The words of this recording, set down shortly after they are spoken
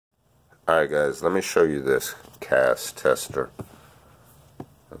Alright guys, let me show you this CAS tester.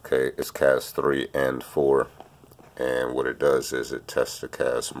 Okay, it's CAS3 and 4, and what it does is it tests the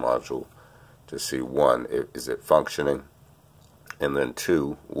CAS module to see, one, is it functioning, and then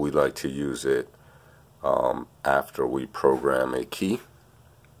two, we like to use it after we program a key.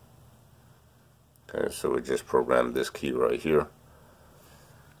 Okay, so we just programmed this key right here.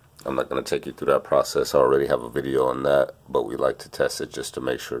 I'm not going to take you through that process. I already have a video on that, but we like to test it just to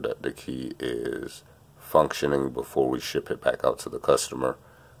make sure that the key is functioning before we ship it back out to the customer,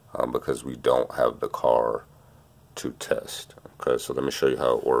 because we don't have the car to test. Okay, so let me show you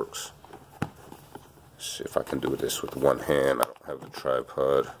how it works. See if I can do this with one hand. I don't have the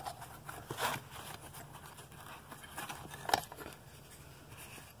tripod.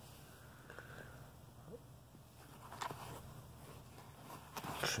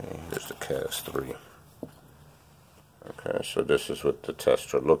 Okay, here's the CAS3. Okay, so this is what the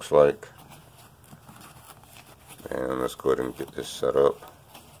tester looks like. And let's go ahead and get this set up.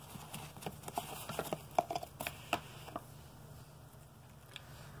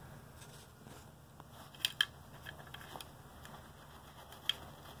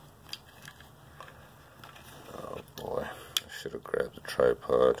 Oh boy, I should have grabbed the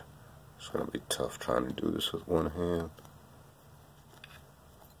tripod. It's going to be tough trying to do this with one hand.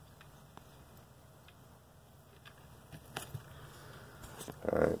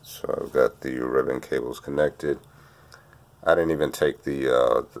 Alright, so I've got the ribbon cables connected. I didn't even take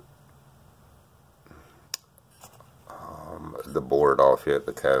the board off yet,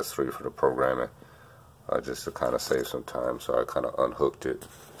 the CAS3 for the programming, just to kind of save some time, so I kind of unhooked it.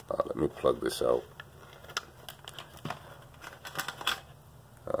 Let me plug this out,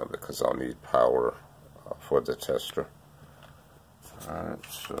 because I'll need power for the tester. Alright,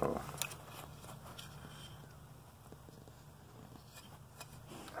 so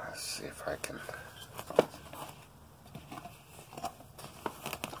let's see if I can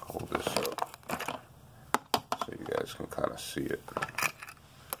hold this up so you guys can kind of see it.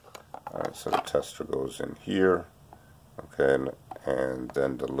 Alright, so the tester goes in here, okay, and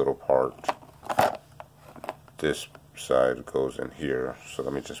then the little part, this side, goes in here. So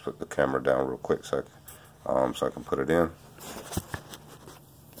let me just put the camera down real quick so I can put it in.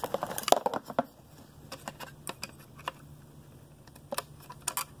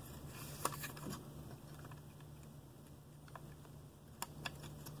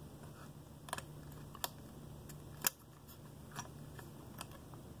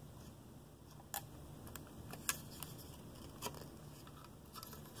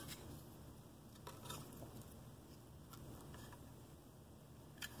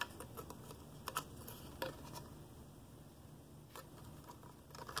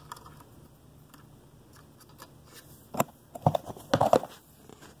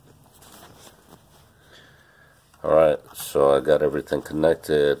 Alright, so I got everything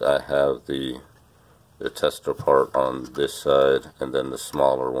connected. I have the tester part on this side and then the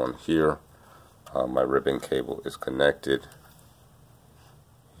smaller one here. My ribbon cable is connected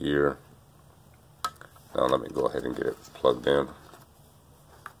here. Now let me go ahead and get it plugged in.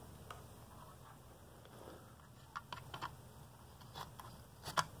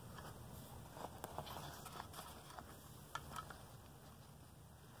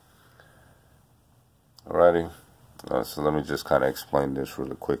 Alrighty. So let me just kind of explain this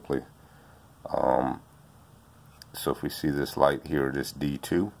really quickly. So if we see this light here, this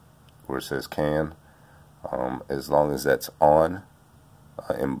D2, where it says CAN, as long as that's on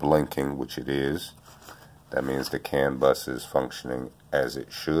and blinking, which it is, that means the CAN bus is functioning as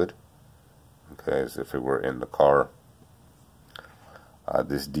it should. Okay, as if it were in the car.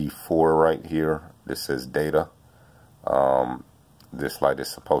 This D4 right here, this says data. This light is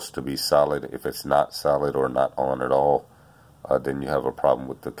supposed to be solid. If it's not solid or not on at all, then you have a problem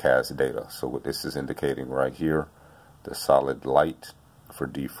with the CAS data. So what this is indicating right here, the solid light for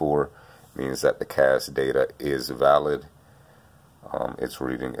D4, means that the CAS data is valid. It's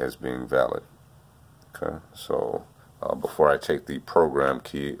reading as being valid. Okay, so before I take the program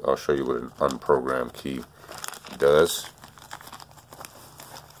key, I'll show you what an unprogrammed key does.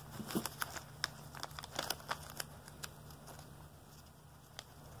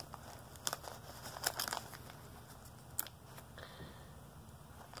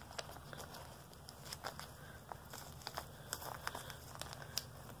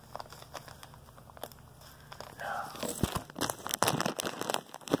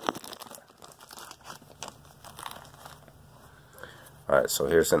 Alright, so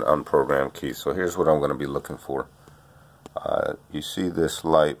here's an unprogrammed key. So here's what I'm going to be looking for. You see this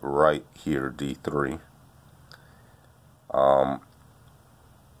light right here, D3.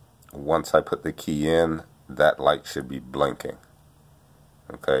 once I put the key in, that light should be blinking.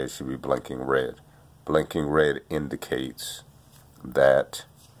 Okay, it should be blinking red. Blinking red indicates that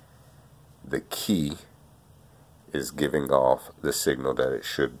the key is giving off the signal that it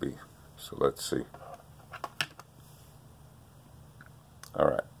should be. So let's see.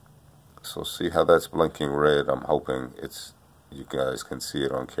 Alright, so see how that's blinking red? I'm hoping you guys can see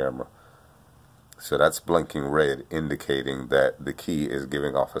it on camera. So that's blinking red, indicating that the key is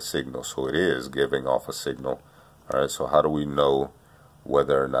giving off a signal. So it is giving off a signal. Alright, so how do we know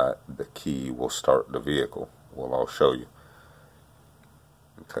whether or not the key will start the vehicle? Well, I'll show you.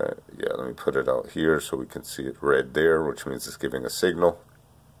 Okay, yeah, let me put it out here so we can see it red there, which means it's giving a signal.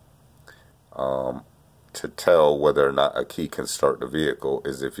 To tell whether or not a key can start the vehicle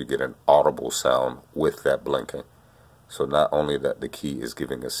is if you get an audible sound with that blinking. So not only that the key is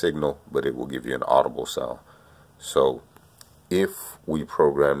giving a signal, but it will give you an audible sound. So if we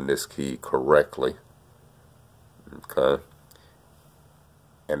program this key correctly, okay,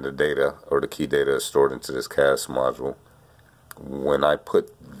 and the data or the key data is stored into this CAS module, when I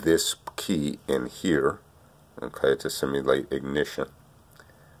put this key in here, okay, to simulate ignition,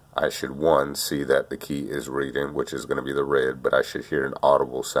 I should, one, see that the key is reading, which is going to be the red, but I should hear an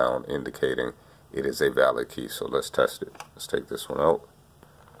audible sound indicating it is a valid key. So let's test it. Let's take this one out.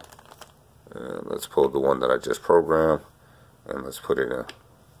 And let's pull the one that I just programmed, and let's put it in.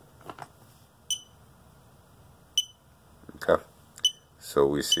 Okay. So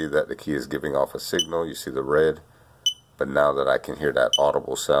we see that the key is giving off a signal. You see the red. But now that I can hear that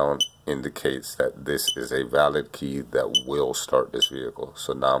audible sound, indicates that this is a valid key that will start this vehicle.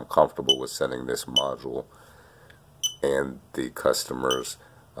 So now I'm comfortable with sending this module and the customers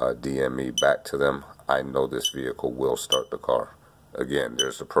DM me back to them. I know this vehicle will start the car. Again,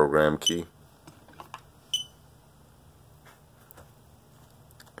 there's the program key.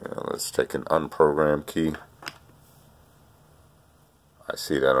 Now let's take an unprogrammed key. I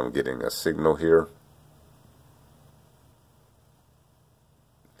see that I'm getting a signal here.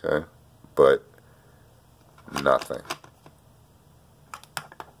 Okay, but nothing.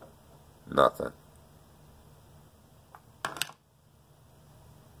 Nothing.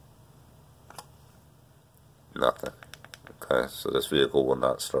 Nothing. Okay, so this vehicle will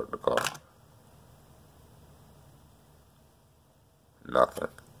not start the car. Nothing.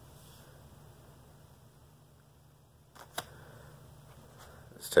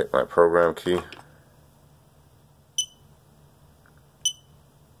 Let's take my program key.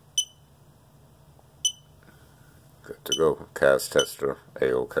 Good to go. CAS tester,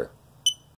 A-OK.